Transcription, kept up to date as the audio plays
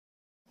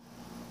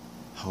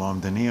Hello,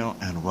 I'm Daniel,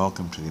 and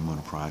welcome to the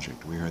Emunah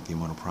Project. We here at the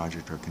Emunah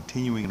Project are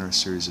continuing in our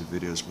series of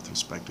videos with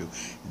respect to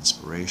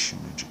inspiration,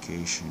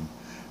 education,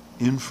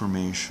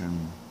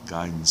 information,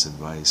 guidance,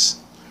 advice.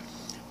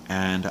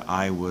 And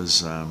I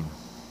was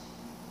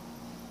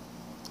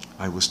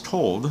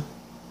told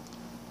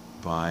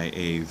by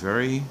a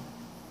very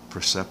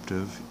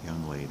perceptive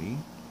young lady,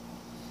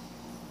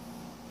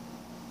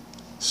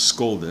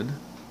 scolded,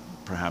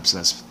 perhaps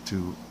that's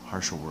too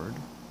harsh a word,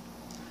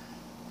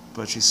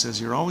 but she says,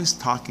 you're always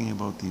talking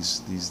about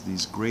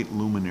these great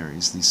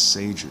luminaries, these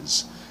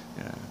sages,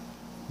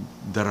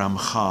 the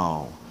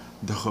Ramchal,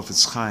 the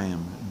Chofetz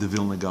Chaim, the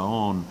Vilna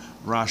Gaon,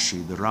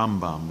 Rashi, the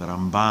Rambam, the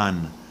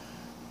Ramban,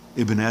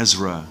 Ibn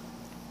Ezra,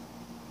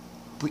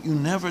 but you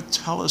never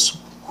tell us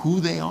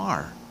who they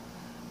are.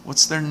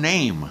 What's their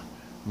name?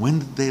 When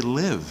did they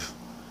live?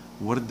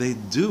 What did they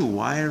do?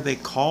 Why are they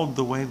called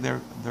the way they're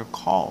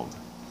called?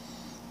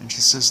 And she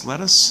says, let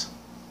us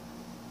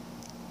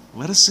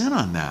in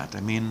on that.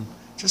 I mean,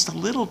 just a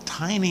little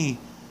tiny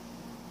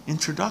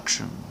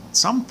introduction,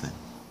 something.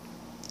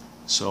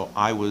 So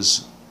I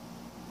was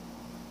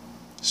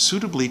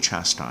suitably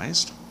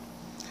chastised,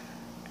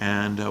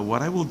 and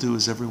what I will do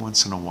is every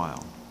once in a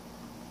while,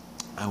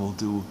 I will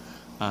do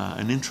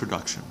an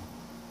introduction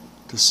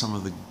to some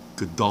of the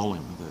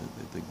Gedolim,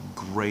 the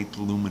great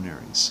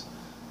luminaries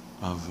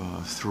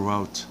of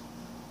throughout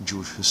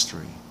Jewish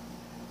history,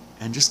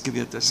 and just give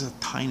you just a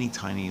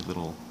tiny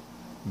little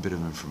bit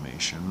of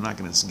information. I'm not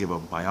going to give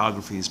up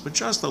biographies, but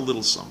just a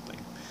little something.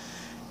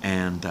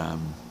 And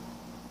I'm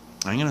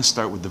going to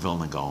start with the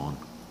Vilna Gaon.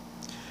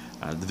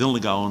 The Vilna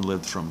Gaon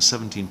lived from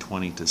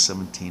 1720 to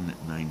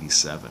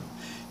 1797.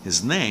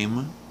 His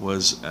name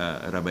was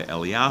Rabbi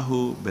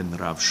Eliyahu ben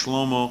Rav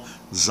Shlomo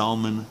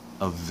Zalman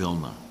of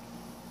Vilna.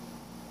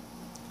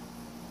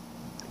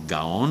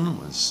 Gaon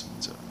was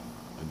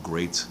a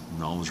great,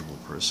 knowledgeable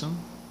person.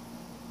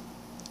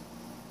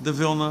 The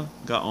Vilna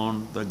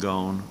Gaon, the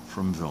Gaon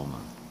from Vilna.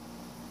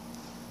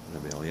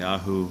 Rabbi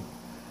Eliyahu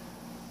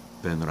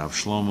ben Rav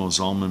Shlomo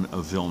Zalman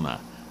of Vilna.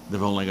 The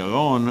Vilna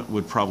Gaon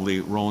would probably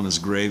roll in his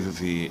grave if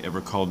he ever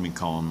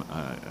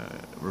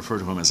referred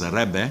to him as a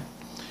Rebbe,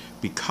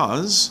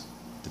 because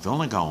the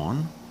Vilna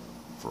Gaon,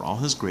 for all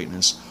his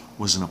greatness,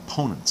 was an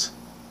opponent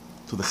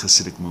to the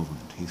Hasidic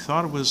movement. He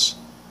thought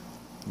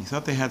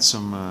they had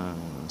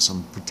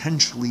some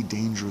potentially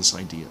dangerous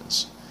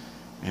ideas,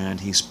 and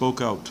he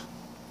spoke out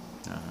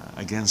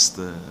against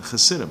the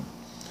Hasidim.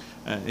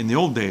 In the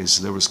old days,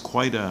 there was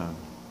quite a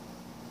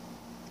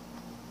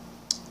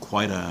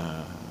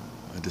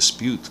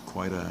dispute,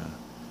 quite a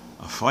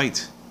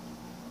fight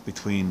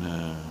between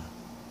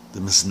the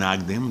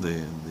Misnagdim,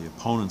 the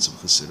opponents of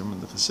Hasidim,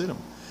 and the Hasidim.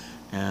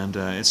 And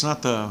it's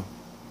not the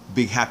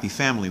big happy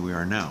family we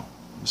are now.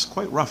 It was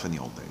quite rough in the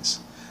old days,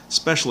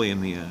 especially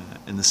in the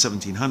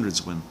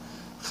 1700s when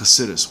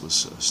Hasidus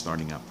was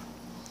starting up.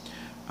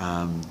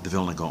 The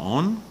Vilna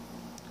Gaon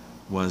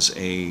was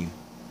a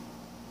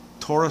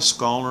Torah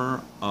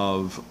scholar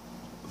of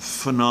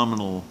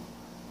phenomenal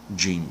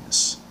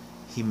genius.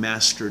 He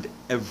mastered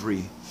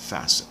every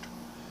facet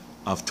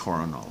of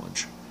Torah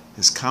knowledge.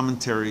 His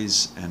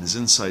commentaries and his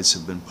insights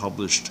have been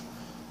published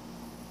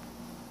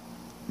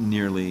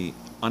nearly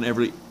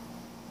every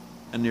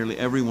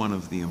one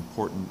of the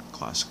important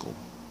classical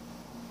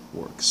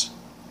works.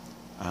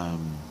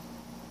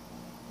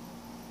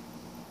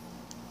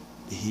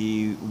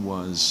 He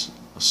was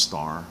a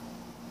star,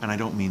 and I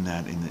don't mean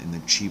that in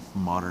the cheap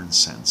modern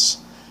sense.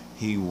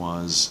 He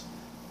was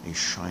a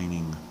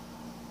shining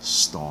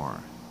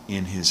star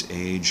in his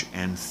age,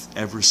 and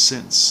ever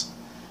since,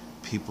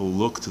 people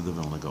look to the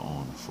Vilna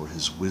Gaon for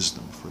his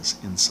wisdom, for his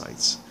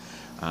insights.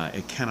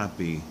 It cannot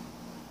be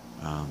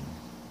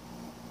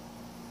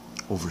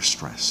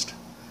overstressed.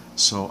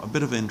 So a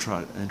bit of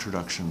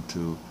introduction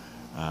to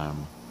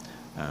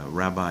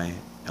Rabbi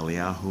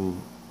Eliyahu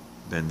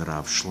ben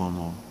Rav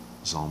Shlomo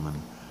Zalman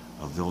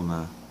of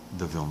Vilna,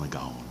 the Vilna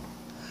Gaon.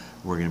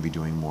 We're going to be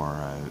doing more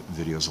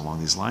videos along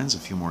these lines, a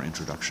few more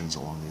introductions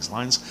along these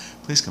lines.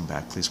 Please come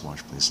back, please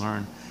watch, please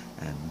learn.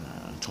 And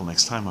until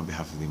next time, on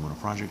behalf of the Emunah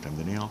Project, I'm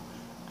Daniel,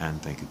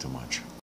 and thank you too much.